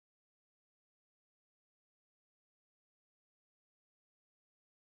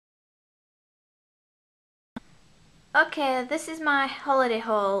Okay, this is my holiday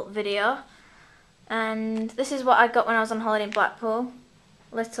haul video, and this is what I got when I was on holiday in Blackpool.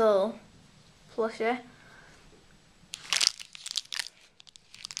 Little plushie.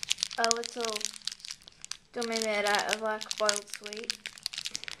 A little dummy made out of like boiled sweet.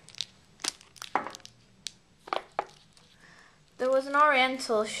 There was an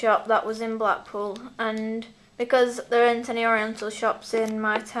Oriental shop that was in Blackpool, and because there aren't any Oriental shops in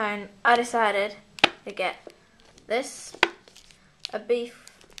my town, I decided to get this, a beef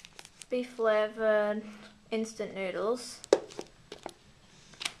flavoured instant noodles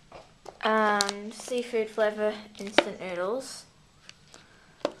and seafood flavour instant noodles,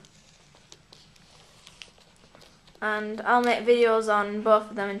 and I'll make videos on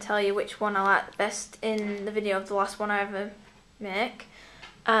both of them and tell you which one I like the best in the video of the last one I ever make.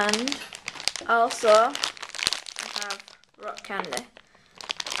 And also I have rock candy.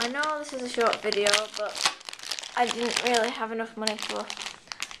 I know this is a short video, but I didn't really have enough money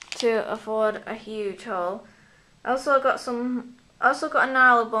to afford a huge haul. I also got a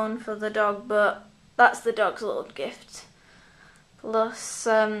Nile bone for the dog, but that's the dog's little gift. Plus,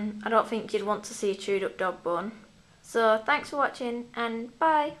 I don't think you'd want to see a chewed up dog bone. So thanks for watching, and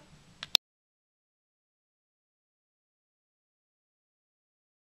bye.